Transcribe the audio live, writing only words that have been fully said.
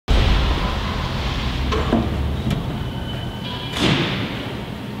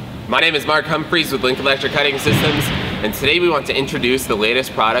My name is Mark Humphreys with Link Electric Cutting Systems, and today we want to introduce the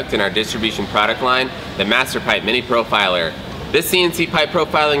latest product in our distribution product line, the MasterPipe Mini Profiler. This CNC pipe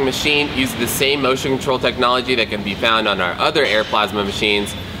profiling machine uses the same motion control technology that can be found on our other air plasma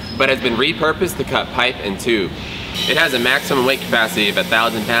machines, but has been repurposed to cut pipe and tube. It has a maximum weight capacity of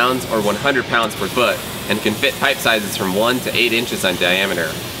 1,000 pounds or 100 pounds per foot and can fit pipe sizes from 1 to 8 inches in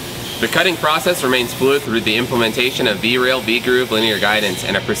diameter. The cutting process remains fluid through the implementation of V-rail, V-groove, linear guidance,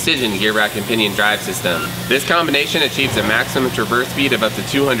 and a precision gear rack and pinion drive system. This combination achieves a maximum traverse speed of up to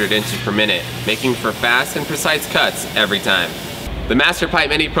 200 inches per minute, making for fast and precise cuts every time. The MasterPipe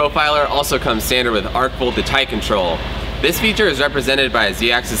Mini Profiler also comes standard with arc voltage height control. This feature is represented by a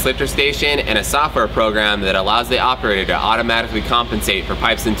Z-axis lifter station and a software program that allows the operator to automatically compensate for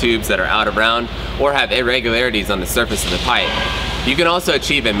pipes and tubes that are out of round or have irregularities on the surface of the pipe. You can also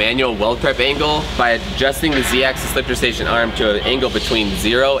achieve a manual weld prep angle by adjusting the Z-axis lifter station arm to an angle between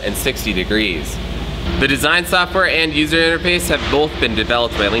 0 and 60 degrees. The design software and user interface have both been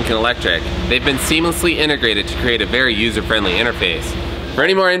developed by Lincoln Electric. They've been seamlessly integrated to create a very user-friendly interface. For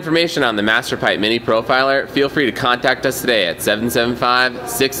any more information on the MasterPipe Mini Profiler, feel free to contact us today at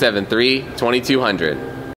 775-673-2200.